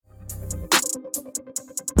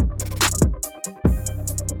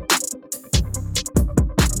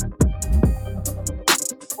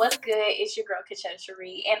What's good? It's your girl, Chet, and I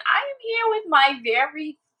am here with my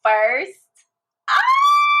very first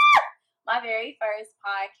podcast.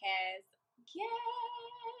 Yay!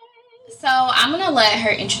 So I'm gonna let her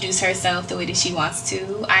introduce herself the way that she wants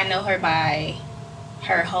to. I know her by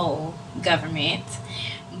her whole government,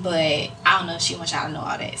 but I don't know if she wants y'all to know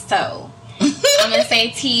all that. So I'm gonna say,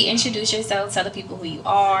 T, introduce yourself, tell the people who you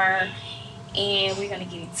are, and we're gonna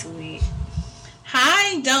get into it.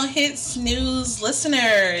 Hi, don't hit snooze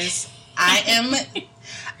listeners.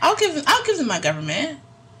 I'll give them my government.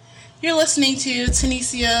 You're listening to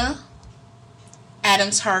Tanisha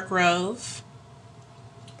Adams Hargrove.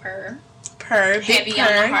 Purr, Big heavy purr. on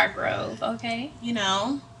the Hargrove, okay. You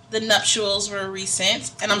know, the nuptials were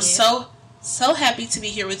recent, and I'm so happy to be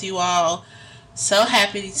here with you all. So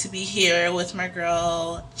happy to be here with my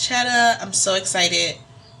girl Chet. I'm so excited.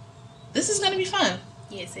 This is gonna be fun.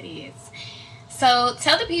 Yes, it is. So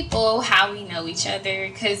tell the people how we know each other,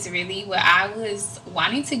 because really what I was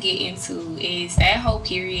wanting to get into is that whole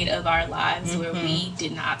period of our lives where we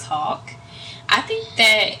did not talk. I think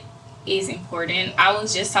that is important. I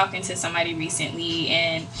was just talking to somebody recently,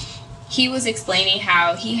 and he was explaining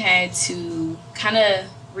how he had to kind of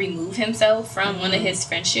remove himself from one of his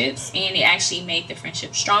friendships, and it actually made the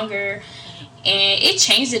friendship stronger, and it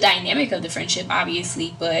changed the dynamic of the friendship,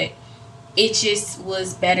 obviously, but it just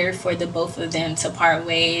was better for the both of them to part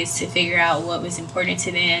ways, to figure out what was important to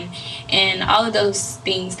them, and all of those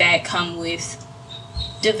things that come with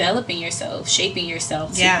developing yourself, shaping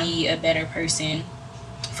yourself to be a better person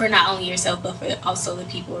for not only yourself but for also the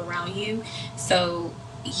people around you. So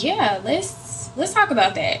let's talk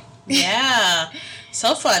about that. Yeah,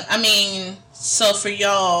 so fun. I mean, so for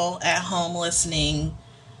y'all at home listening,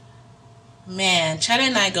 man, Chad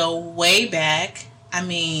and I go way back. I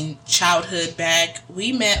mean, childhood back.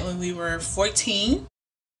 We met when we were 14,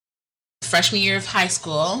 freshman year of high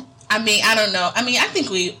school. I mean, I don't know. I mean, I think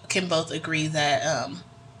we can both agree that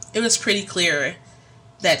it was pretty clear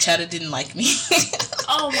that Chad didn't like me.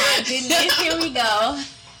 Oh my goodness, here we go.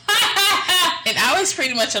 And I was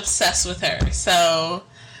pretty much obsessed with her. So,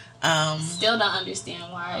 still don't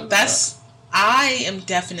understand why. I am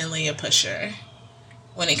definitely a pusher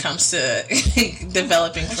when it comes to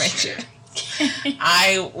developing friendship.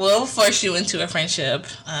 I will force you into a friendship.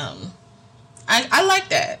 I like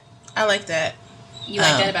that. You like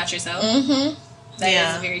that about yourself? Mm-hmm. That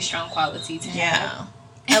is a very strong quality to have.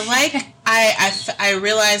 I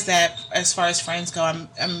realize that as far as friends go, I'm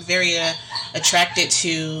very attracted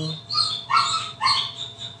to.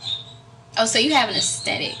 Oh, so you have an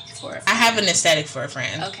aesthetic for a friend. I have an aesthetic for a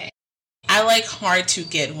friend. Okay. I like hard to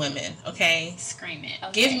get women, okay? Scream it.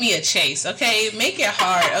 Okay. Give me a chase, okay? Make it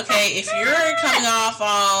hard, okay? If you're coming off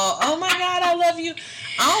all, oh my God, I love you,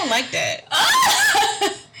 I don't like that.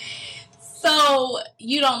 So,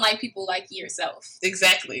 you don't like people like yourself.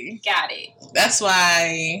 Exactly. Got it. That's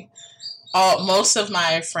why most of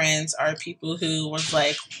my friends are people who was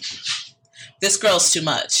like, this girl's too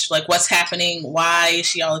much. Like, what's happening? Why is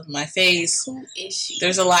she all over my face? Who is she?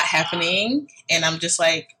 There's a lot happening, and I'm just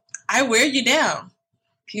like, I wear you down.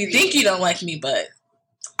 You think you don't like me, but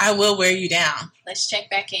I will wear you down. Let's check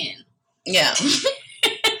back in. Yeah.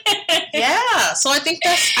 Yeah. So I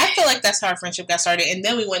feel like that's how our friendship got started. And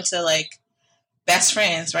then we went to like best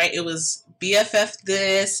friends, right? It was BFF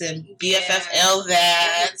this and BFFL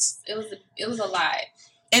that. It was a lot.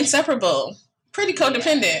 Inseparable. Pretty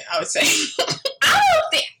codependent, I would say.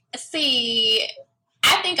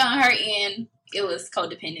 I think on her end, it was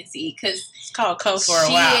codependency, because it's called code for a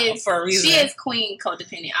while, for a reason. She is queen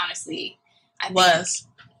codependent, honestly.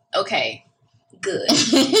 Okay, good.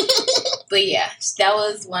 But yeah, that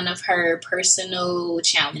was one of her personal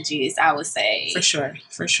challenges, I would say. For sure.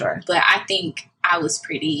 But I think I was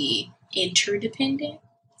pretty interdependent.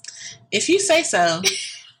 If you say so.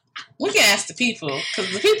 We can ask the people, because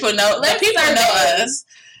the people know us.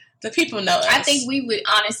 The people know us. I think we would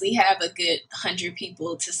honestly have a good 100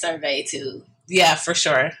 people to survey to. Yeah, for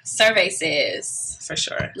sure. Survey says. For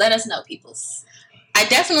sure. Let us know, peoples. I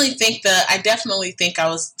definitely think I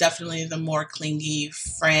was definitely the more clingy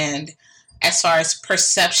friend as far as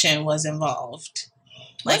perception was involved.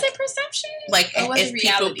 Was it perception? Like, if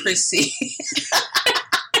people perceive.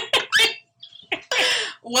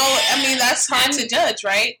 Well, I mean, that's hard to judge,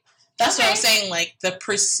 right? That's what I'm saying. Like, the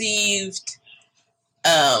perceived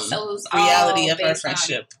reality of our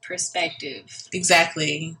friendship. Perspective.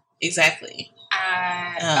 Exactly. Okay.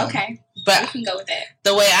 But we can go with that.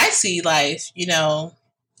 The way I see life, 100%,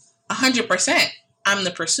 I'm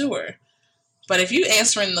the pursuer. But if you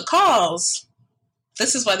answering the calls,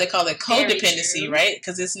 this is why they call it codependency, right?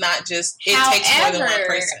 Because it's not just, takes more than one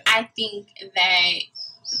person. I think that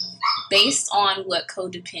based on what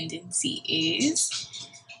codependency is,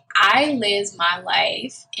 I lived my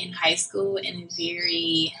life in high school in a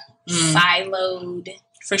very siloed,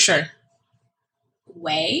 for sure,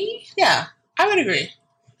 way. Yeah, I would agree.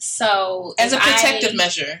 So, as a protective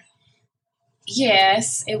measure,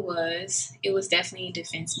 yes, it was. It was definitely a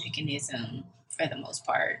defense mechanism for the most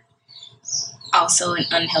part. Also, an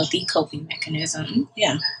unhealthy coping mechanism.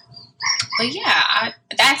 Yeah. But yeah,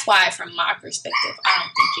 that's why, from my perspective, I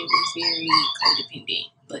don't think it was very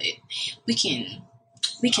codependent. But we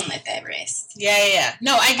can let that rest. Yeah.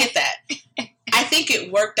 No, I get that. I think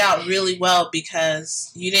it worked out really well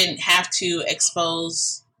because you didn't have to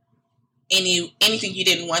expose anything you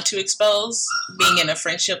didn't want to expose being in a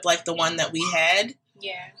friendship like the one that we had.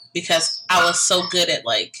 Yeah. Because I was so good at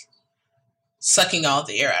like sucking all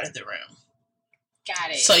the air out of the room.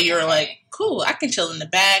 Got it. So you were like, cool, I can chill in the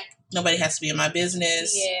back. Nobody has to be in my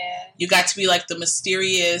business. Yeah. You got to be like the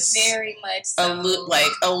mysterious. Very much so.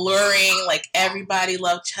 Alluring. Like everybody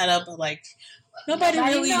loved Chet, but like nobody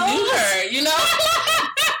really knew her, you know?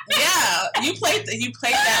 Yeah. You played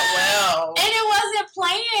that well. And it wasn't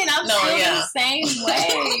playing. I'm still the same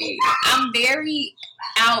way. I'm very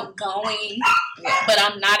outgoing, but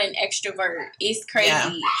I'm not an extrovert. It's crazy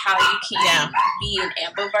how you can be an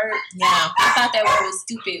ambivert. Yeah. I thought that word was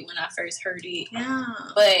stupid when I first heard it. Yeah.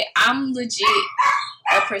 But I'm legit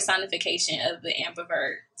a personification of the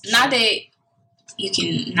ambivert. Not that you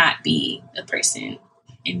can not be a person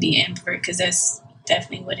and be an ambivert, because that's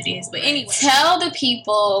definitely what it is. But anyway, tell the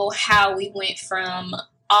people how we went from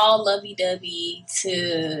all lovey-dovey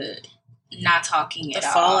to not talking at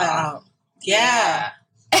all. The fallout. Yeah.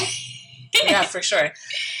 Yeah, for sure.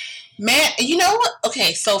 Man, you know what?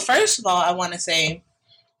 Okay, so first of all, I want to say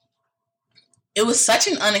it was such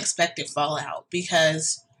an unexpected fallout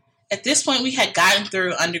because at this point we had gotten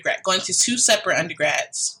through going to 2 separate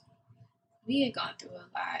undergrads. We had gone through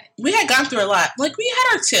a lot. Like, we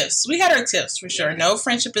had our tiffs. For sure. No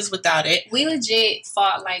friendship is without it. We legit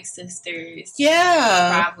fought like sisters.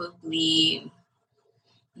 Yeah. Probably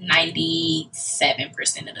 97%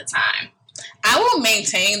 of the time. I will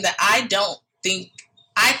maintain that I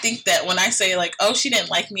think that when I say like, oh, she didn't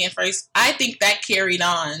like me at first, I think that carried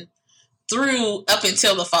on through up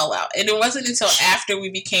until the fallout. And it wasn't until after we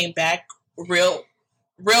became back real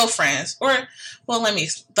friends.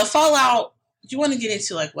 The fallout, do you want to get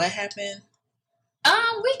into like what happened?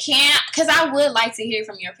 We can't, because I would like to hear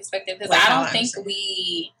from your perspective, because I don't think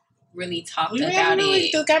we really talked about it.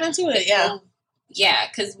 We just got into it, yeah. Yeah,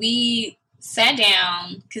 because we sat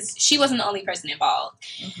down, because she wasn't the only person involved.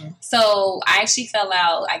 Mm-hmm. So I actually fell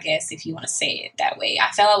out, I guess, if you want to say it that way.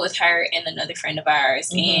 I fell out with her and another friend of ours,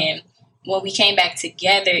 mm-hmm. and when we came back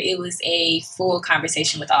together, it was a full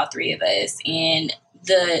conversation with all 3 of us, and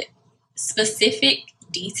the specific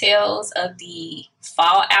details of the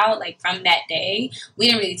fallout, like from that day, we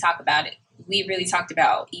didn't really talk about it. We really talked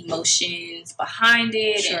about emotions behind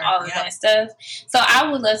it and all of that stuff. So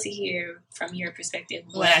I would love to hear from your perspective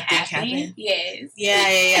what I think happened. Yes.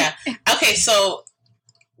 Yeah. Okay, so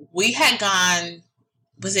we had gone,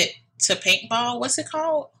 was it to paintball? What's it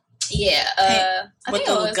called? Yeah. With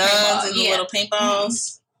the little guns and the little paintballs.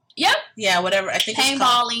 Mm-hmm. Yep. Yeah, whatever. I think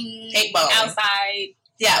paintballing outside.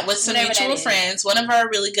 Yeah, with some mutual friends. One of our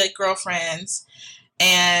really good girlfriends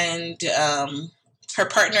and her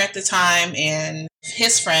partner at the time and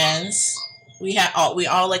his friends. We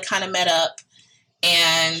all like kind of met up,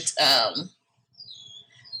 and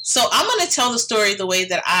so I'm going to tell the story the way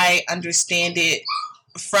that I understand it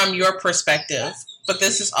from your perspective. But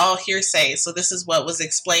this is all hearsay, so this is what was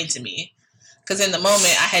explained to me. Because in the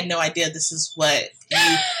moment, I had no idea this is what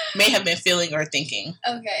you may have been feeling or thinking.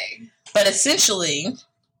 Okay. But essentially,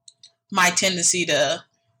 my tendency to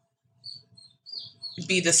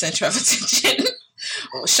be the center of attention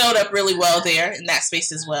showed up really well there in that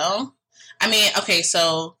space as well. I mean, okay,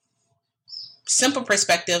 so simple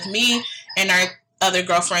perspective, me and our other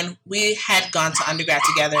girlfriend, we had gone to undergrad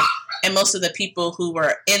together, and most of the people who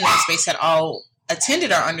were in that space had all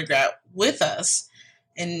attended our undergrad with us,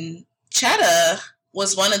 and Chetta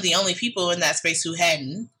was one of the only people in that space who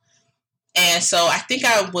hadn't. And so I think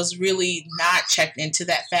I was really not checked into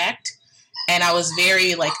that fact, and I was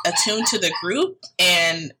very like attuned to the group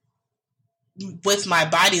and with my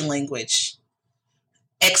body language,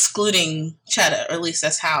 excluding Chetta, or at least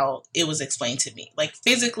that's how it was explained to me. Like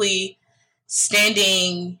physically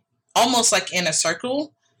standing almost like in a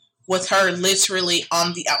circle with her literally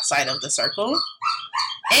on the outside of the circle.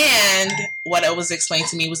 And what it was explained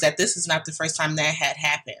to me was that this is not the first time that had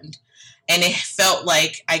happened. And it felt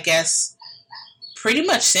like, I guess, pretty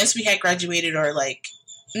much since we had graduated, or like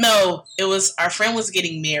No, it was our friend was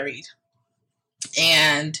getting married,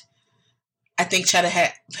 and I think Chetta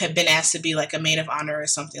had been asked to be like a maid of honor or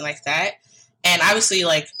something like that. And obviously,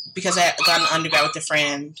 like, because I had gotten undergrad with a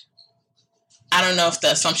friend, I don't know if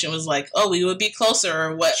the assumption was like, oh, we would be closer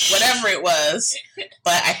or whatever it was.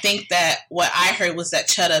 But I think that what I heard was that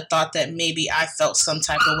Chetta thought that maybe I felt some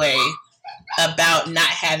type of way about not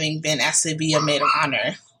having been asked to be a maid of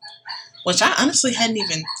honor, which I honestly hadn't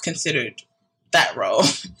even considered that role.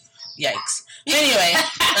 Yikes. But anyway,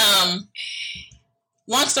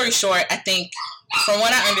 long story short, I think from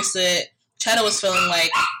what I understood, Chetta was feeling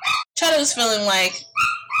like,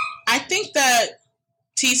 I think that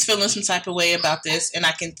T's feeling some type of way about this, and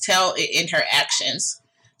I can tell it in her actions.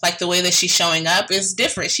 Like the way that she's showing up is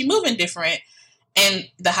different. She's moving different, and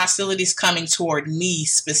the hostility's coming toward me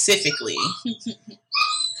specifically.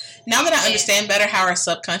 Now that I understand better how our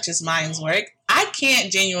subconscious minds work, I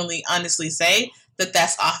can't genuinely, honestly say that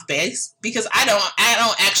that's off base, because I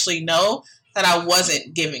don't actually know that I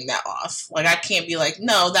wasn't giving that off. Like, I can't be like,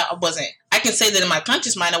 no, that wasn't. I can say that in my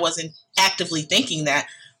conscious mind, I wasn't actively thinking that,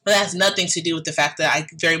 but that has nothing to do with the fact that I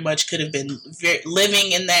very much could have been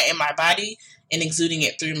living in that in my body and exuding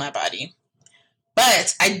it through my body.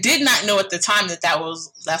 But I did not know at the time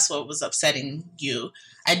that's what was upsetting you.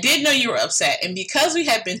 I did know you were upset, and because we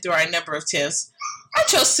had been through our number of tiffs, I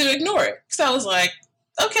chose to ignore it. Because I was like,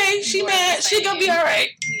 okay, she mad. She gonna be all right.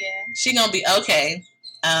 Yeah. She gonna be okay.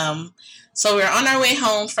 So we were on our way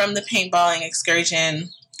home from the paintballing excursion.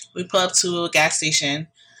 We pull up to a gas station,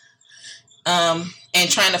 and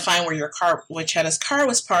trying to find where Chetta's car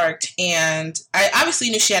was parked. And I obviously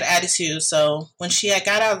knew she had attitude. So when she had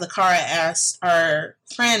got out of the car, I asked our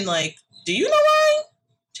friend, like, do you know why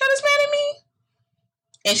Chetta's mad at me?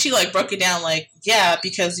 And she like broke it down like, yeah,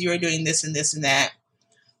 because you were doing this and this and that.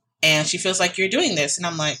 And she feels like you're doing this. And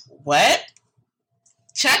I'm like, what?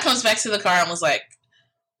 Chet comes back to the car and was like,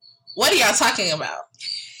 what are y'all talking about?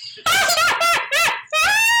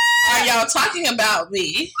 Are y'all talking about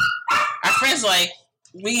me? Our friend's like,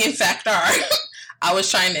 we in fact are. I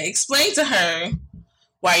was trying to explain to her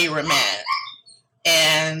why you were mad.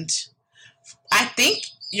 And I think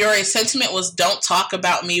your sentiment was, don't talk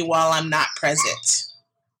about me while I'm not present,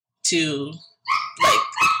 to like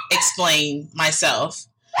explain myself,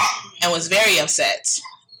 and was very upset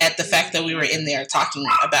at the fact that we were in there talking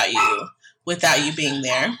about you without you being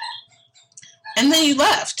there. And then you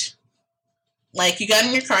left. Like, you got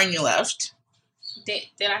in your car and you left. Did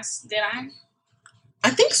I? I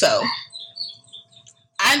think so.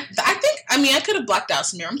 I could have blocked out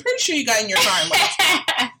Samir. I'm pretty sure you got in your car and left.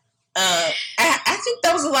 I think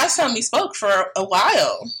that was the last time we spoke for a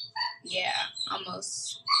while. Yeah,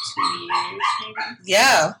 almost 2 years, maybe.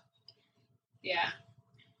 Yeah. Yeah.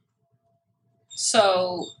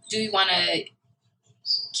 So, do you want to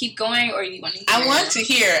keep going, or do you want to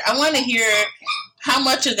hear? I want to hear how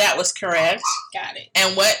much of that was correct. Got it.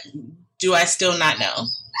 And what do I still not know?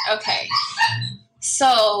 Okay.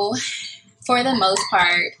 So, for the most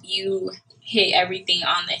part, you hit everything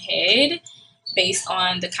on the head based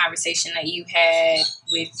on the conversation that you had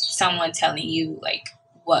with someone telling you, like,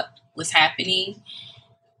 what was happening.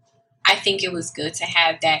 I think it was good to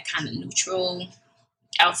have that kind of neutral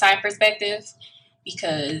outside perspective,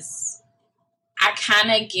 because I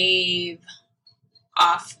kind of gave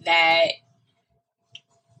off that,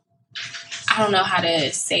 I don't know how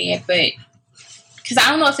to say it, but because I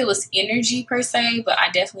don't know if it was energy per se, but I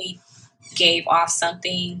definitely gave off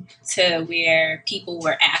something to where people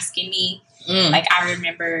were asking me. Like, I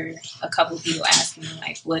remember a couple of people asking me,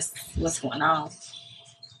 like, what's going on?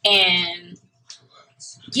 And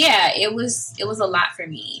yeah, it was a lot for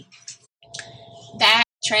me. That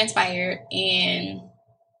transpired, and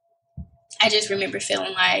I just remember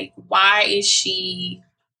feeling like, why is she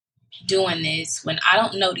doing this when I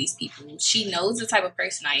don't know these people? She knows the type of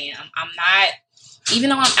person I am. I'm not, even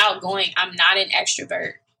though I'm outgoing, I'm not an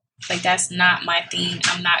extrovert. Like, that's not my thing.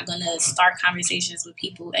 I'm not going to start conversations with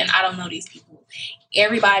people, and I don't know these people.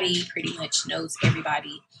 Everybody pretty much knows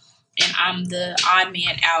everybody, and I'm the odd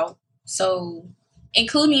man out. So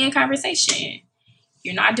include me in conversation.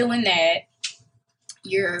 You're not doing that.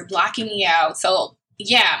 You're blocking me out. So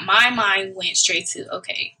yeah, my mind went straight to,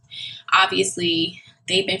 okay, obviously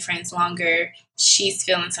they've been friends longer. She's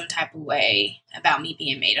feeling some type of way about me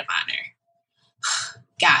being maid of honor.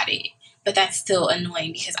 Got it. But that's still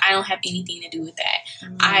annoying because I don't have anything to do with that.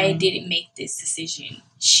 I didn't make this decision.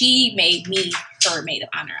 She made me her maid of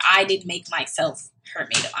honor. I didn't make myself her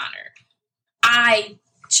maid of honor. I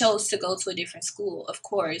chose to go to a different school, of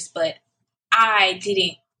course, but I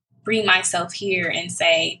didn't bring myself here and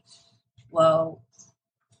say, well,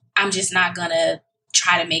 I'm just not going to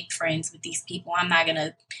try to make friends with these people.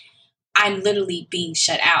 I'm literally being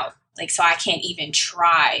shut out. Like, so I can't even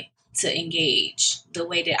try to engage the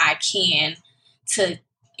way that I can to,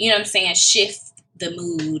 you know what I'm saying, shift the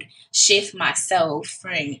mood, shift myself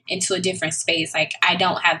into a different space. Like, I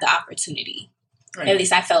don't have the opportunity. Right. At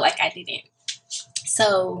least I felt like I didn't.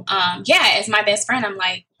 So, as my best friend, I'm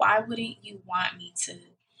like, why wouldn't you want me to?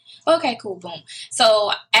 Okay, cool, boom.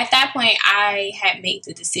 So at that point, I had made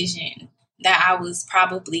the decision that I was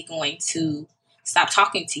probably going to stop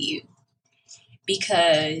talking to you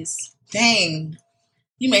because... Dang,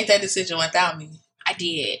 you made that decision without me. I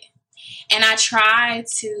did. And I tried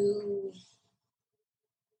to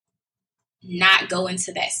not go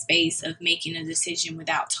into that space of making a decision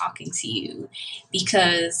without talking to you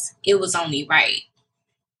because it was only right.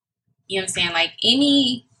 You know what I'm saying? Like,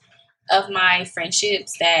 any of my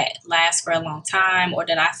friendships that last for a long time or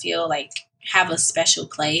that I feel like have a special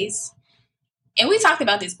place. And we talked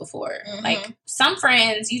about this before. Mm-hmm. Like, some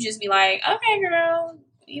friends, you just be like, okay, girl,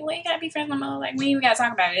 you ain't gotta be friends no more. Like, we ain't gotta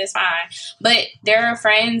talk about it. It's fine. But there are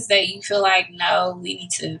friends that you feel like, no, we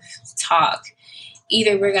need to talk.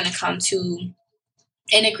 Either we're gonna come to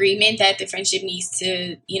an agreement that the friendship needs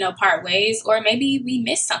to, part ways, or maybe we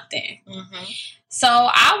missed something. Mm-hmm. So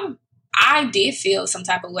I did feel some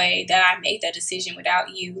type of way that I made that decision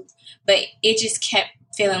without you, but it just kept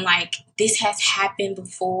feeling like this has happened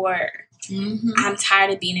before. Mm-hmm. I'm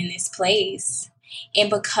tired of being in this place. And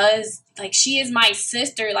because, like, she is my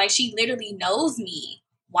sister, like, she literally knows me.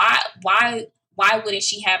 Why wouldn't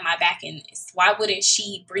she have my back in this? Why wouldn't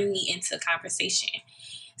she bring me into conversation?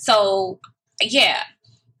 So, yeah,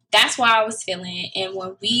 that's why I was feeling. And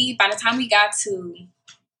by the time we got to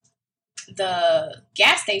the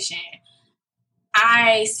gas station,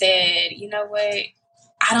 I said, you know what?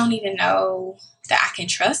 I don't even know that I can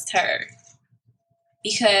trust her.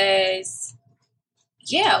 Because,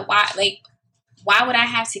 why would I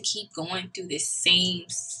have to keep going through this same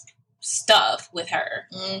stuff with her?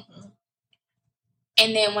 Mm-hmm.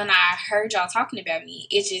 And then when I heard y'all talking about me,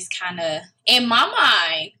 it just kind of, in my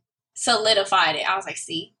mind, solidified it. I was like,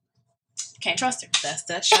 see, can't trust her. That's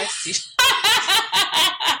that shiesty.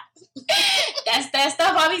 That's that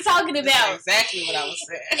stuff I be talking about. That's exactly what I was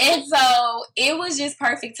saying. And so it was just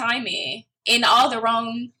perfect timing in all the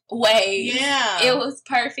wrong ways. Yeah. It was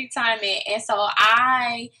perfect timing. And so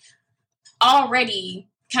I already,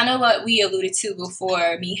 kind of what we alluded to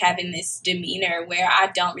before, me having this demeanor where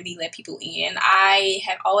I don't really let people in. I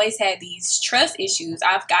have always had these trust issues.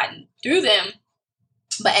 I've gotten through them.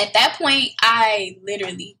 But at that point, I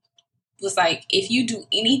literally was like, if you do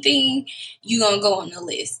anything, you're going to go on the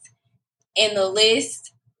list. And the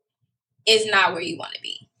list is not where you want to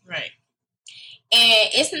be. Right. And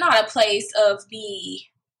it's not a place of me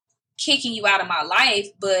kicking you out of my life,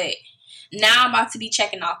 but now I'm about to be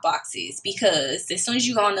checking off boxes because as soon as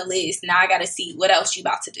you go on the list, now I got to see what else you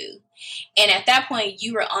about to do. And at that point,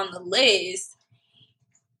 you were on the list.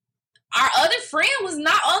 Our other friend was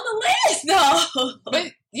not on the list, though.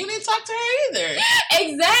 But you didn't talk to her either.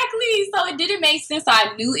 Exactly. So it didn't make sense.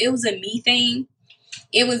 I knew it was a me thing.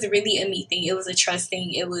 It was really a me thing. It was a trust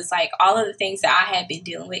thing. It was like all of the things that I had been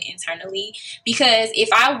dealing with internally. Because if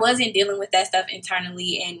I wasn't dealing with that stuff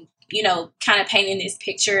internally and, kind of painting this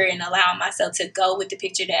picture and allowing myself to go with the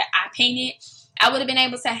picture that I painted, I would have been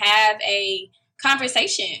able to have a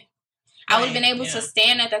conversation. Right. I would have been able to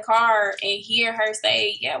stand at the car and hear her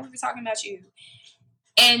say, yeah, we were talking about you.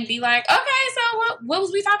 And be like, okay, so what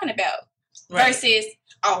was we talking about? Right. Versus,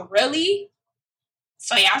 oh, really?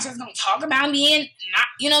 So y'all just gonna talk about me and not,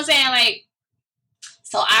 you know what I'm saying? Like,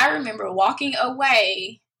 so I remember walking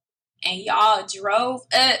away and y'all drove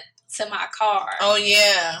up to my car. Oh,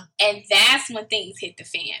 yeah. And that's when things hit the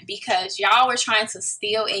fan because y'all were trying to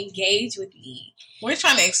still engage with me. We're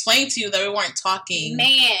trying to explain to you that we weren't talking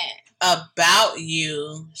about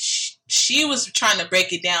you. She was trying to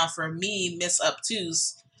break it down for me, Miss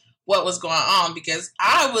Obtuse, what was going on because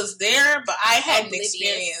I was there, but I hadn't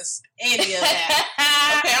experienced any of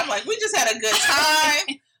that. Okay, I'm like, we just had a good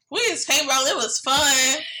time. We just came out. It was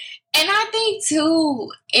fun. And I think,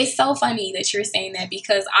 too, it's so funny that you're saying that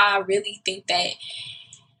because I really think that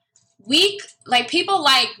people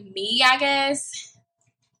like me, I guess,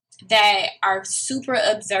 that are super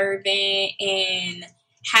observant and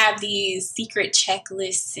have these secret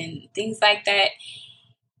checklists and things like that,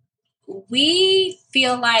 we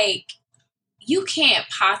feel like you can't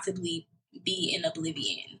possibly be in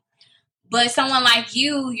oblivion. But someone like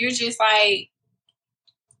you, you're just like,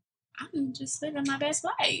 I'm just living my best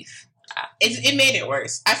life. It made it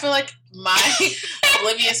worse. I feel like my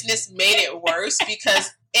obliviousness made it worse because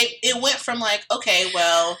it went from like, okay,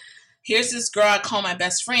 well, here's this girl I call my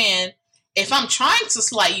best friend. If I'm trying to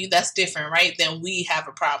slight you, that's different, right? Then we have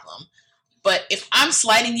a problem. But if I'm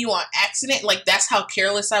slighting you on accident, like that's how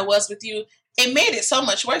careless I was with you, it made it so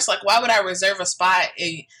much worse. Like, why would I reserve a spot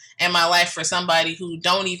in my life for somebody who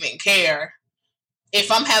don't even care?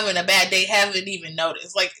 If I'm having a bad day, haven't even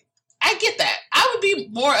noticed. Like, I get that. I would be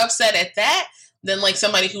more upset at that than like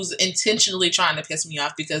somebody who's intentionally trying to piss me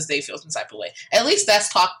off because they feel some type of way. At least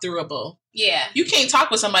that's talk throughable. Yeah. You can't talk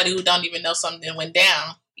with somebody who don't even know something went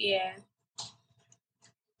down. Yeah.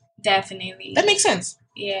 Definitely. That makes sense.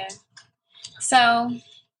 Yeah. So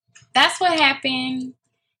that's what happened.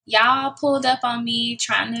 Y'all pulled up on me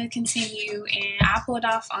trying to continue, and I pulled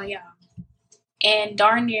off on y'all. And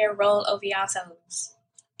darn near rolled over y'all toes.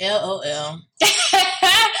 LOL.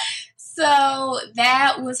 So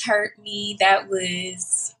that was hurt me. That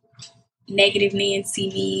was negative Nancy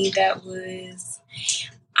me. That was...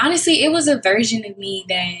 Honestly, it was a version of me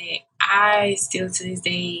that I still to this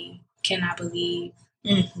day cannot believe.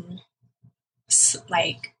 Mm-hmm.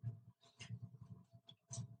 Like...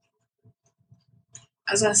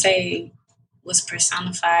 I was gonna say was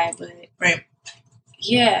personified, but right,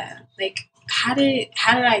 yeah, like how did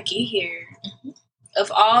I get here? Mm-hmm.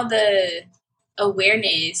 Of all the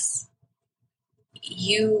awareness,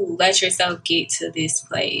 you let yourself get to this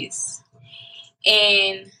place,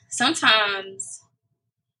 and sometimes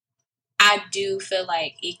I do feel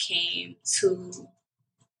like it came to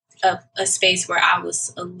a space where I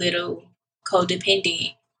was a little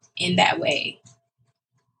codependent in that way.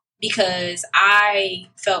 Because I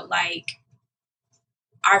felt like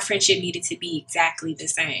our friendship needed to be exactly the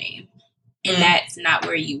same. And that's not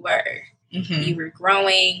where you were. Mm-hmm. You were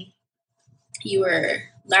growing. You were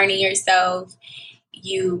learning yourself.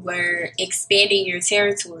 You were expanding your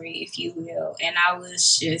territory, if you will. And I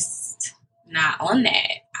was just not on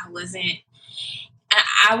that. I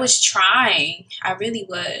was trying. I really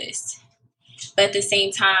was. But at the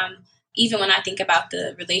same time, even when I think about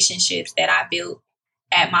the relationships that I built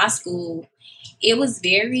at my school, it was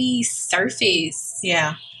very surface.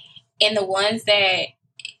 Yeah. And the ones that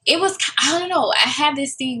it was, I don't know, I have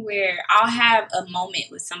this thing where I'll have a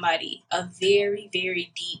moment with somebody, a very,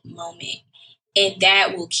 very deep moment, and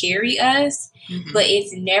that will carry us, mm-hmm. but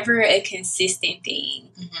it's never a consistent thing.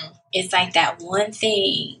 Mm-hmm. It's like that one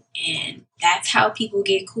thing, and that's how people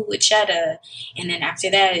get cool with Chet. And then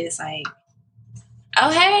after that, it's like,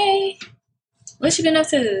 oh, hey, what you been up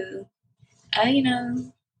to?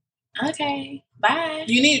 Okay, bye.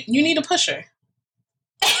 You need a pusher.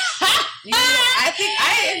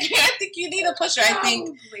 I think you need a pusher.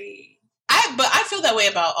 Probably. But I feel that way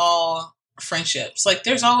about all friendships. Like,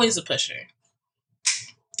 there's always a pusher.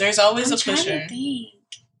 There's always a pusher. To think.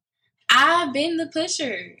 I've been the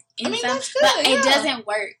pusher. That's good. But it doesn't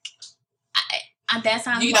work. That's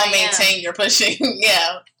not you don't maintain your pushing.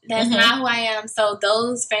 Yeah. That's mm-hmm. not who I am. So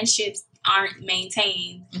those friendships aren't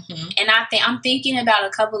maintained. Mm-hmm. And I'm thinking about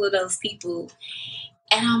a couple of those people,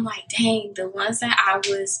 and I'm like, dang, the ones that I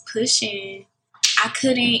was pushing, I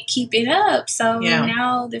couldn't keep it up. So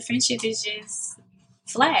now the friendship is just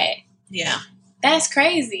flat. Yeah. That's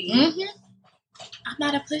crazy. Mm-hmm. I'm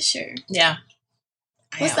not a pusher. Yeah.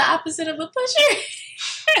 What's the opposite of a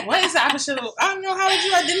pusher? What is the opposite of... I don't know. How would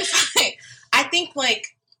you identify it? I think, like,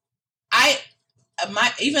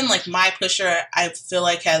 my pusher, I feel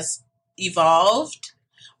like has evolved.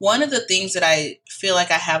 One of the things that I feel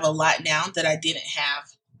like I have a lot now that I didn't have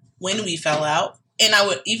when we fell out, and I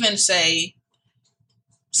would even say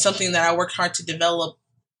something that I worked hard to develop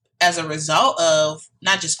as a result of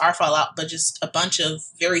not just our fallout, but just a bunch of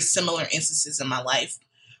very similar instances in my life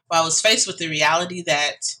where I was faced with the reality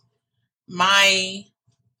that my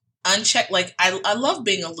unchecked, like, I love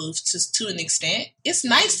being aloof to an extent. It's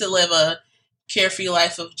nice to live a carefree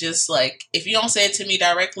life of just, like, if you don't say it to me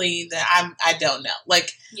directly, then I don't know.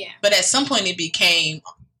 Like, yeah. But at some point it became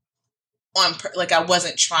like I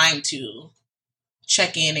wasn't trying to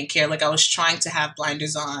check in and care. Like, I was trying to have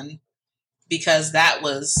blinders on because that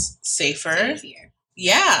was safer.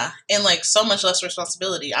 Yeah. And, like, so much less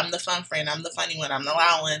responsibility. I'm the fun friend. I'm the funny one. I'm the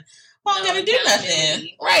loud one. Well, I'm going to do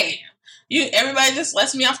nothing. Right. Everybody just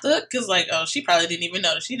lets me off the hook because, like, oh, she probably didn't even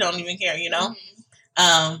notice. She don't even care, you know?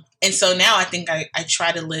 Mm-hmm. And so now I think I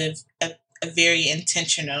try to live a very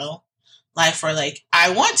intentional life where, like,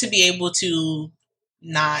 I want to be able to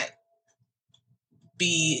not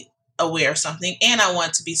be aware of something, and I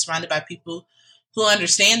want to be surrounded by people who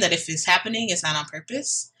understand that if it's happening, it's not on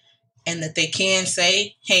purpose, and that they can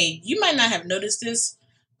say, hey, you might not have noticed this,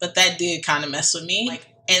 but that did kind of mess with me. Like,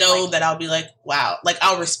 and know that I'll be like, wow, like,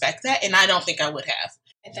 I'll respect that, and I don't think I would have.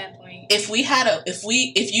 At that point. if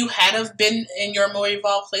you had have been in your more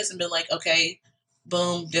evolved place and been like, okay,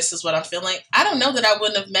 boom, this is what I'm feeling, I don't know that I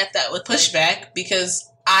wouldn't have met that with pushback, because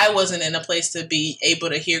I wasn't in a place to be able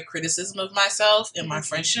to hear criticism of myself in my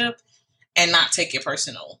friendship and not take it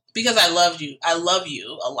personal, because I love you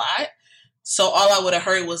a lot. So all I would have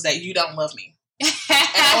heard was that you don't love me. And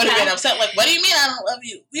I would have been upset, like, what do you mean I don't love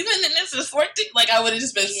you? Even in this is 14, like, I would have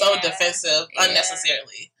just been so defensive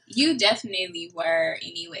unnecessarily. You definitely were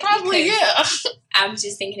anyway. Probably, yeah. I'm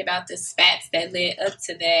just thinking about the spats that led up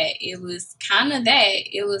to that. It was kind of that.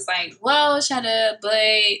 It was like, well, shut up, but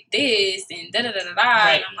this and da-da-da-da-da.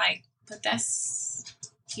 Right. And I'm like, but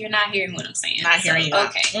you're not hearing what I'm saying. Not hearing you.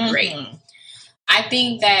 Okay, great. I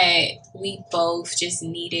think that we both just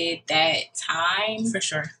needed that time. For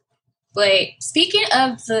sure. But speaking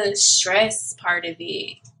of the stress part of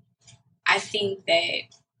it, I think that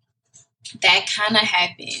kind of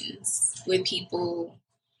happens with people,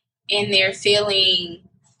 and they're feeling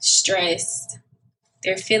stressed.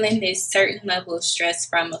 They're feeling this certain level of stress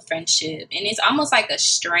from a friendship, and it's almost like a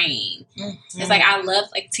strain. Mm-hmm. It's like, I love,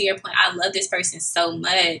 like, to your point, I love this person so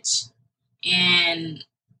much, and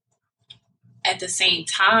at the same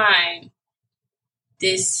time,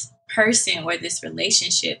 this person or this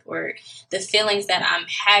relationship or the feelings that I'm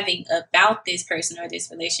having about this person or this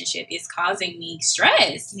relationship is causing me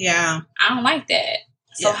stress. Yeah. I don't like that.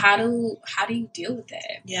 So how do you deal with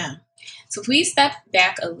that? Yeah. So please step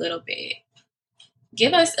back a little bit.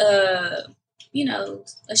 Give us a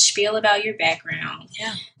spiel about your background.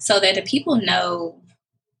 Yeah. So that the people know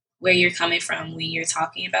where you're coming from when you're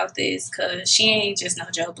talking about this, because she ain't just no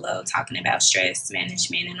Joe Blow talking about stress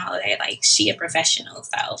management and all of that. Like, she a professional,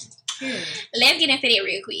 so let's get into it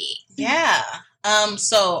real quick. Yeah.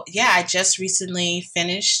 I just recently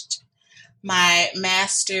finished my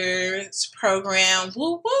master's program.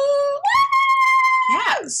 Woo woo.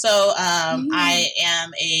 Yeah. So I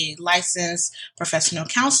am a licensed professional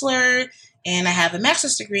counselor, and I have a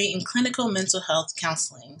master's degree in clinical mental health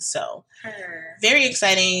counseling. So very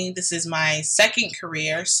exciting. This is my second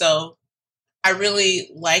career. So I really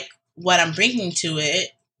like what I'm bringing to it.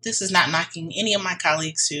 This is not knocking any of my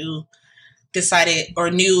colleagues who decided or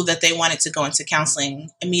knew that they wanted to go into counseling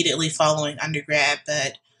immediately following undergrad.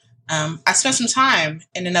 But I spent some time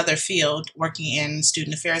in another field working in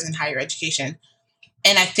student affairs and higher education.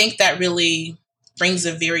 And I think that really brings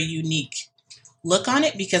a very unique look on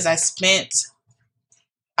it, because I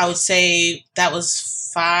would say that was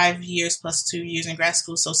 5 years plus 2 years in grad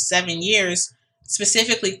school. So 7 years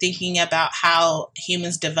specifically thinking about how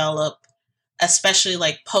humans develop, especially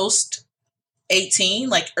like post 18,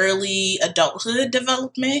 like early adulthood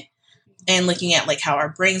development, and looking at like how our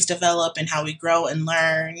brains develop and how we grow and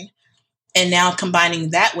learn. And now combining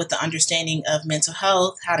that with the understanding of mental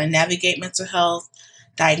health, how to navigate mental health,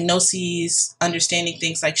 diagnoses, understanding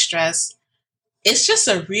things like stress. It's just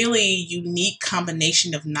a really unique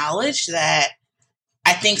combination of knowledge that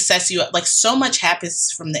I think sets you up. Like, so much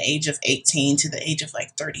happens from the age of 18 to the age of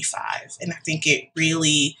like 35. And I think it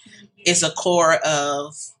really is a core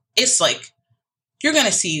of, it's like, you're going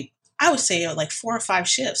to see, I would say, like 4 or 5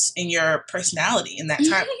 shifts in your personality in that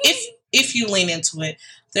time. If you lean into it.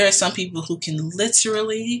 There are some people who can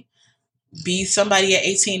literally be somebody at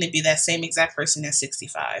 18 and be that same exact person at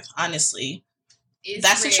 65. Honestly,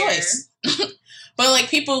 that's rare. A choice. But like,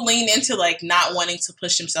 people lean into like not wanting to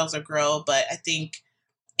push themselves or grow. But I think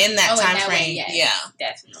in that time frame, way, yes,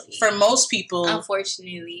 definitely. For most people,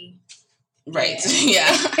 unfortunately, right?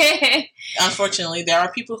 Yeah. Unfortunately, there are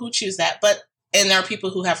people who choose that, and there are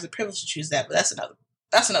people who have the privilege to choose that. But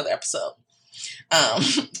that's another episode.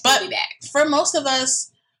 But for most of us,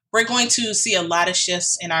 we're going to see a lot of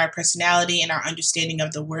shifts in our personality and our understanding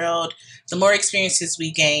of the world. The more experiences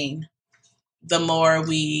we gain, the more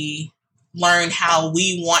we learn how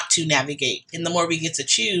we want to navigate, and the more we get to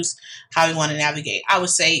choose how we want to navigate. I would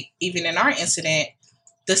say, even in our incident,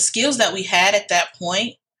 the skills that we had at that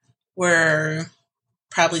point were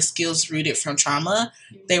probably skills rooted from trauma.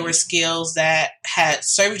 They were skills that had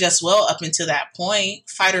served us well up until that point.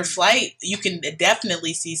 Fight or flight, you can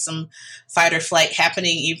definitely see some fight or flight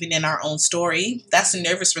happening even in our own story. That's a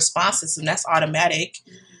nervous response system. That's automatic.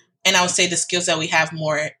 And I would say the skills that we have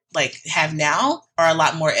now are a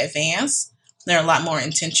lot more advanced. They're a lot more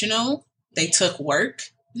intentional. They took work.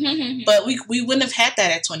 But we wouldn't have had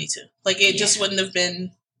that at 22. Like, it just wouldn't have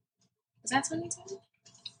been. Was that 22?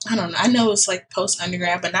 I don't know. I know it's like post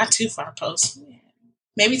undergrad, but not too far post. Yeah.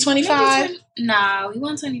 Maybe 25. No, we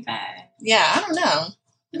want 25. Yeah, I don't know.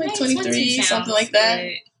 Like 23, something like that.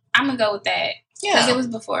 Good. I'm gonna go with that. Yeah, because it was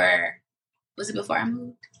before. Was it before I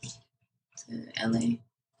moved to LA?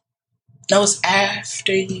 That was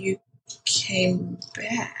after you. came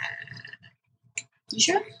back. You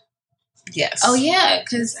sure? Yes. Oh, yeah,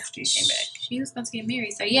 because after you came back. She was about to get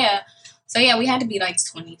married. So, yeah, we had to be like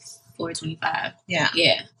 24, 25. Yeah.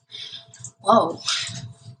 Yeah. Whoa.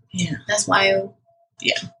 Yeah. That's wild.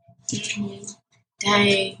 Yeah. Mm-hmm.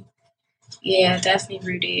 Dang. Yeah, definitely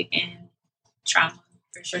rooted in trauma.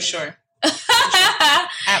 For sure.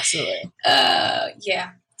 Absolutely.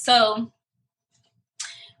 Yeah. So,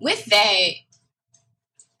 with that,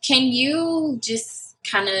 can you just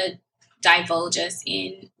kind of divulge us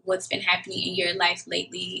in what's been happening in your life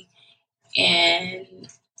lately and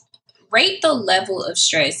rate the level of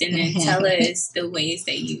stress, and then tell us the ways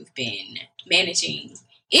that you've been managing,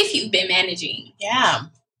 if you've been managing. Yeah.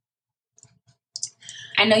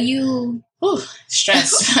 I know you...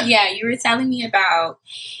 stress. Yeah, you were telling me about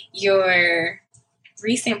your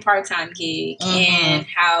recent part-time gig and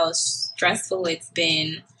how stressful it's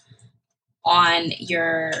been on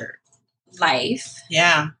your life.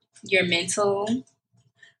 Yeah. Your mental.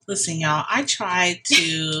 Listen, y'all, I tried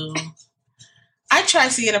to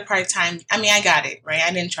get a part-time. I mean, I got it, right?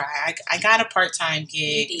 I didn't try. I got a part-time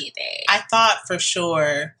gig. You did that. I thought for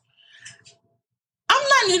sure, I'm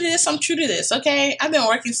not new to this. I'm true to this, okay? I've been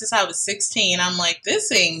working since I was 16. I'm like,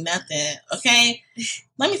 this ain't nothing, okay?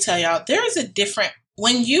 Let me tell y'all, there is a different...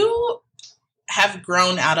 When you have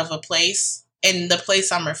grown out of a place, and the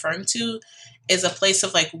place I'm referring to is a place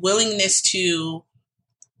of, like, willingness to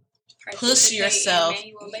push yourself...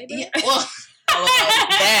 Yeah, well...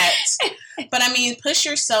 that, but I mean, push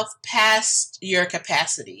yourself past your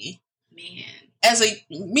capacity. Man, as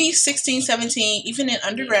me 16, 17, even in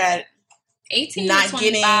undergrad, 18 not to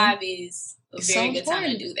 25 is a very good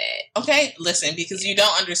time to do that. Okay, listen, because you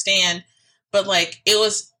don't understand, but like, it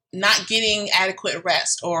was not getting adequate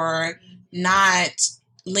rest or not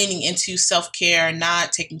leaning into self-care,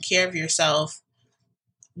 not taking care of yourself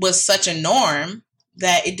was such a norm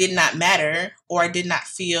that it did not matter, or I did not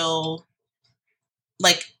feel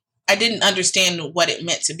like I didn't understand what it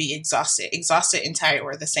meant to be exhausted. Exhausted and tired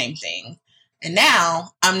were the same thing. And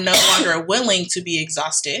now I'm no longer willing to be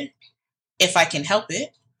exhausted if I can help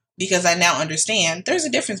it, because I now understand there's a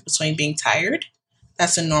difference between being tired.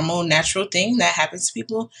 That's a normal, natural thing that happens to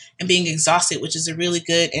people, and being exhausted, which is a really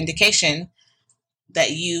good indication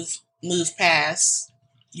that you've moved past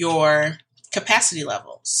your capacity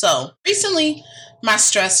level. So recently, my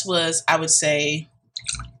stress was, I would say,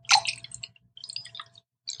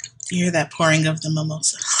 you hear that pouring of the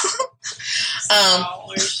mimosa.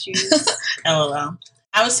 Orange juice. LOL.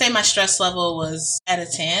 I would say my stress level was at a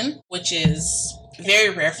 10, which is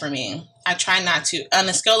very rare for me. I try not to. On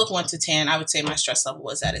a scale of 1 to 10, I would say my stress level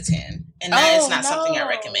was at a 10. And that is not something I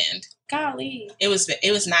recommend. Golly. It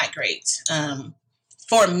was not great.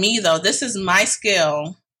 For me, though, this is my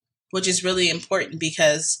scale, which is really important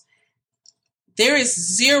because there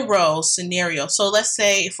is zero scenario. So let's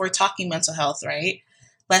say if we're talking mental health, right?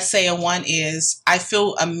 Let's say a 1 is, I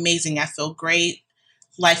feel amazing. I feel great.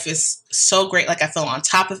 Life is so great. Like, I feel on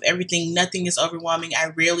top of everything. Nothing is overwhelming.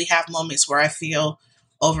 I rarely have moments where I feel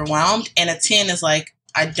overwhelmed. And a 10 is like,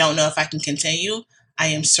 I don't know if I can continue. I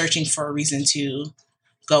am searching for a reason to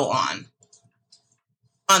go on.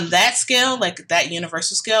 On that scale, like that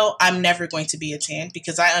universal scale, I'm never going to be a 10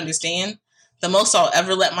 because I understand the most I'll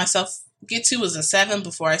ever let myself get to is a 7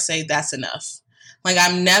 before I say that's enough. Like,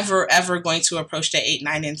 I'm never, ever going to approach that 8,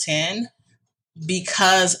 9, and 10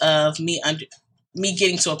 because of me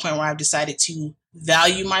getting to a point where I've decided to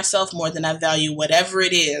value myself more than I value whatever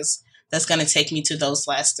it is that's going to take me to those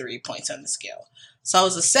last 3 points on the scale. So I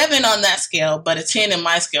was a 7 on that scale, but a 10 in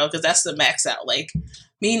my scale because that's the max out. Like,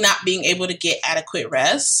 me not being able to get adequate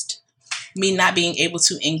rest, me not being able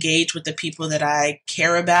to engage with the people that I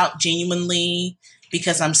care about genuinely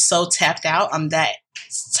because I'm so tapped out. I'm that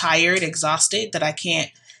tired, exhausted that I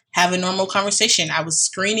can't have a normal conversation. I was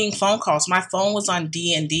screening phone calls. My phone was on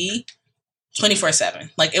D&D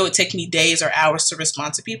 24/7. Like, it would take me days or hours to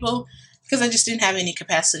respond to people because I just didn't have any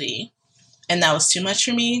capacity. And that was too much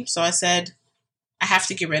for me. So I said, I have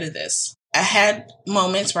to get rid of this. I had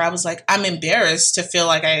moments where I was like, I'm embarrassed to feel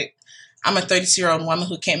like I'm a 32-year-old woman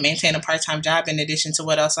who can't maintain a part-time job in addition to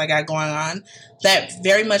what else I got going on. That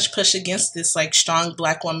very much pushed against this like strong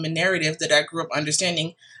Black woman narrative that I grew up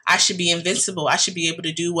understanding. I should be invincible. I should be able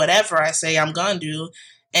to do whatever I say I'm going to do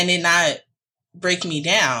and it not break me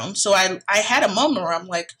down. So I had a moment where I'm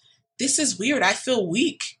like, this is weird. I feel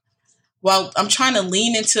weak. Well, I'm trying to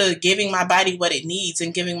lean into giving my body what it needs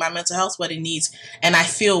and giving my mental health what it needs. And I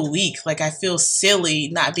feel weak. Like, I feel silly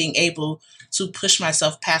not being able to push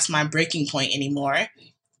myself past my breaking point anymore.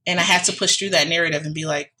 And I had to push through that narrative and be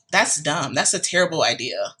like, that's dumb. That's a terrible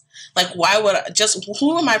idea. Like, why would I just,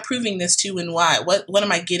 who am I proving this to and why? What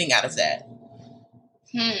am I getting out of that?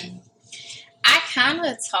 I kind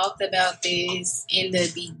of talked about this in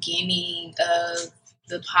the beginning of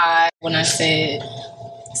the pod when I said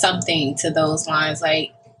something to those lines,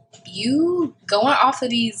 like, you going off of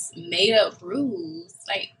these made up rules,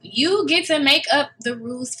 like, you get to make up the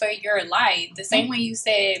rules for your life. The same way you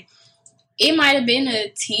said it might have been a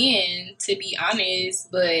 10, to be honest,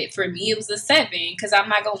 but for me it was a 7 because I'm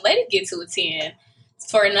not gonna let it get to a 10.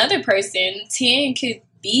 For another person, 10 could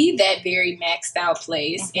be that very maxed out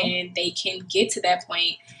place, and they can get to that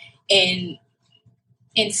point and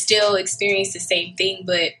still experience the same thing,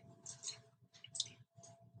 but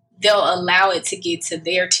they'll allow it to get to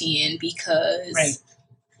their 10 because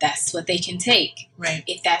that's what they can take. Right.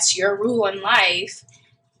 If that's your rule in life,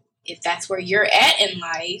 if that's where you're at in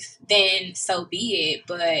life, then so be it.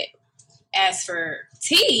 But as for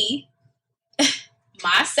T,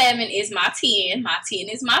 my 7 is my 10. My 10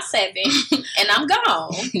 is my 7. And I'm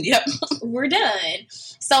gone. Yep. We're done.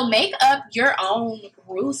 So make up your own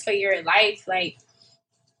rules for your life. Like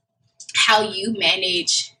how you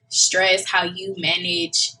manage stress, how you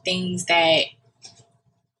manage things that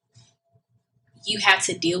you have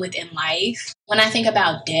to deal with in life. When I think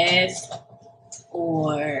about death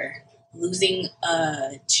or losing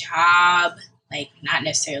a job, like not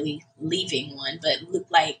necessarily leaving one, but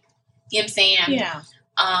like, you know what I'm saying? Yeah.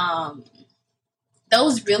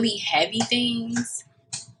 Those really heavy things,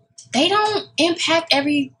 they don't impact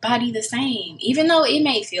everybody the same, even though it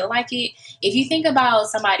may feel like it. If you think about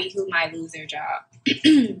somebody who might lose their job,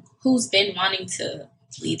 who's been wanting to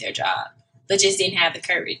leave their job, but just didn't have the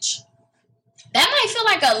courage, that might feel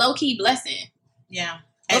like a low-key blessing. Yeah.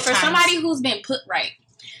 But for somebody who's been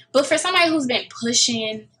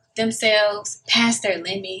pushing themselves past their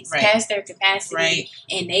limits, past their capacity,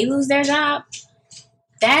 and they lose their job,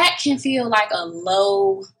 that can feel like a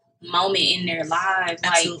low moment in their lives.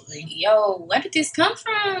 Absolutely. Like, yo, where did this come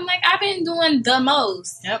from? Like, I've been doing the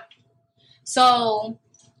most. Yep. So,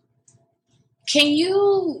 can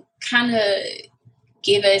you kind of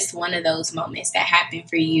give us one of those moments that happened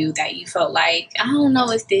for you that you felt like, I don't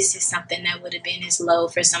know if this is something that would have been as low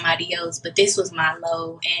for somebody else, but this was my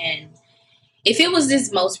low, and if it was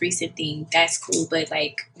this most recent thing, that's cool. But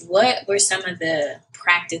like, what were some of the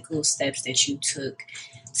practical steps that you took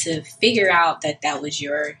to figure out that that was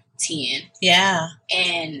your 10? Yeah.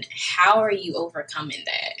 And how are you overcoming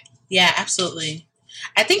that? Yeah, absolutely.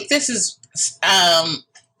 I think this is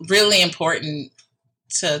really important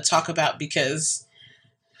to talk about because,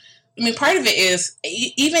 I mean, part of it is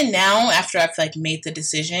even now after I've like made the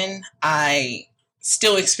decision, I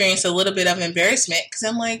still experience a little bit of embarrassment because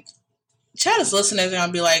I'm like, Chad's listeners are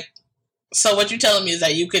gonna be like, so what you're telling me is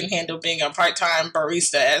that you couldn't handle being a part-time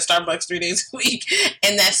barista at Starbucks 3 days a week,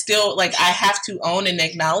 and that's still like I have to own and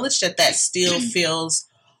acknowledge that still feels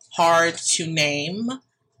hard to name,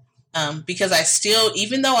 because I still,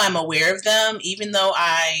 even though I'm aware of them, even though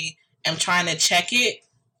I am trying to check it,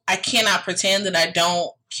 I cannot pretend that I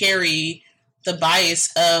don't carry the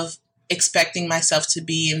bias of expecting myself to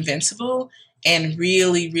be invincible and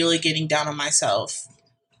really, really getting down on myself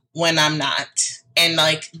when I'm not. And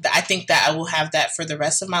like, I think that I will have that for the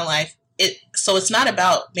rest of my life. So it's not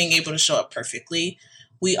about being able to show up perfectly.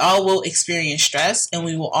 We all will experience stress and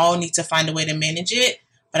we will all need to find a way to manage it.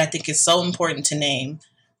 But I think it's so important to name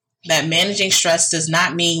that managing stress does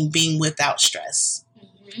not mean being without stress.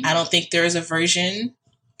 Mm-hmm. I don't think there is a version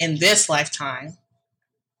in this lifetime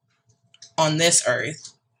on this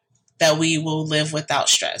earth that we will live without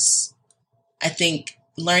stress. I think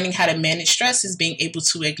learning how to manage stress is being able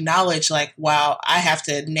to acknowledge, like, wow, I have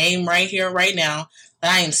to name right here, right now,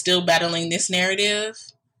 that I am still battling this narrative.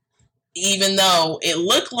 Even though it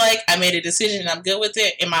looked like I made a decision and I'm good with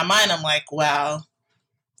it, in my mind, I'm like, wow,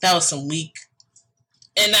 that was some weak.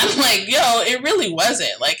 And I'm like, yo, it really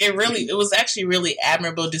wasn't. Like, it was actually a really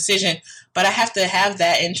admirable decision. But I have to have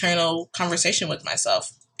that internal conversation with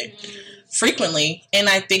myself frequently. And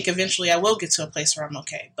I think eventually I will get to a place where I'm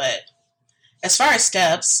okay. But as far as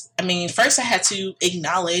steps, I mean, first I had to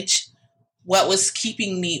acknowledge what was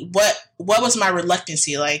keeping me, what was my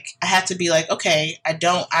reluctancy. Like, I had to be like, okay,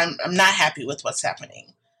 I'm not happy with what's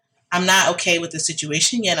happening. I'm not okay with the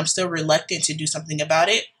situation yet. I'm still reluctant to do something about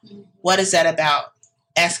it. What is that about?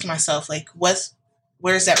 Asking myself, like, what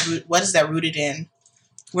is that rooted in?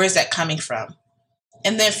 Where is that coming from?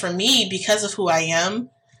 And then for me, because of who I am,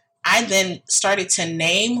 I then started to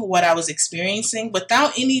name what I was experiencing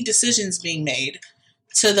without any decisions being made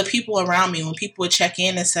to the people around me. When people would check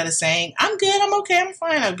in, instead of saying, I'm good, I'm okay, I'm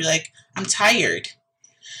fine, I'd be like, I'm tired.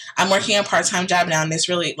 I'm working a part-time job now and it's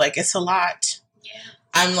really, like, it's a lot. Yeah.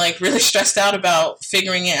 I'm like really stressed out about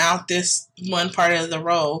figuring it out this one part of the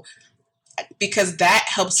role, because that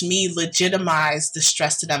helps me legitimize the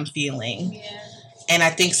stress that I'm feeling. Yeah. And I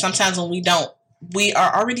think sometimes when we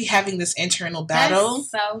are already having this internal battle.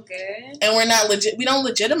 That's so good. And we don't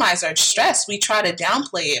legitimize our stress. We try to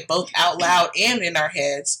downplay it both out loud and in our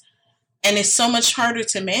heads. And it's so much harder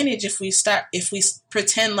to manage if we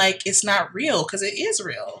pretend like it's not real, because it is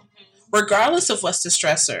real. Regardless of what's the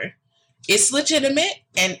stressor, it's legitimate.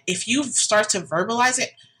 And if you start to verbalize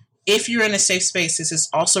it, if you're in a safe space, this is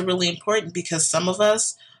also really important, because some of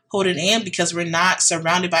us hold it in because we're not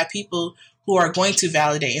surrounded by people who are going to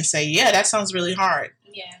validate and say, yeah, that sounds really hard.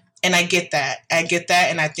 Yeah. And I get that.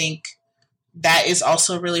 And I think that is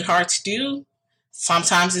also really hard to do.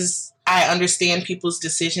 Sometimes I understand people's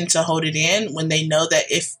decision to hold it in when they know that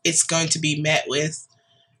if it's going to be met with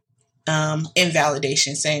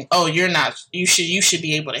invalidation, saying, oh, you should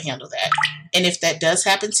be able to handle that. And if that does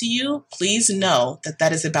happen to you, please know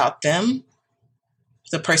that is about them,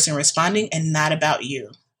 the person responding, and not about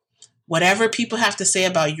you. Whatever people have to say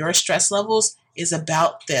about your stress levels is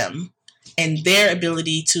about them and their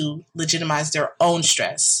ability to legitimize their own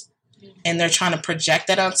stress. And they're trying to project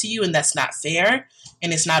that onto you, and that's not fair,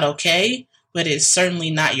 and it's not okay, but it's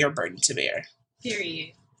certainly not your burden to bear.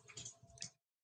 Period.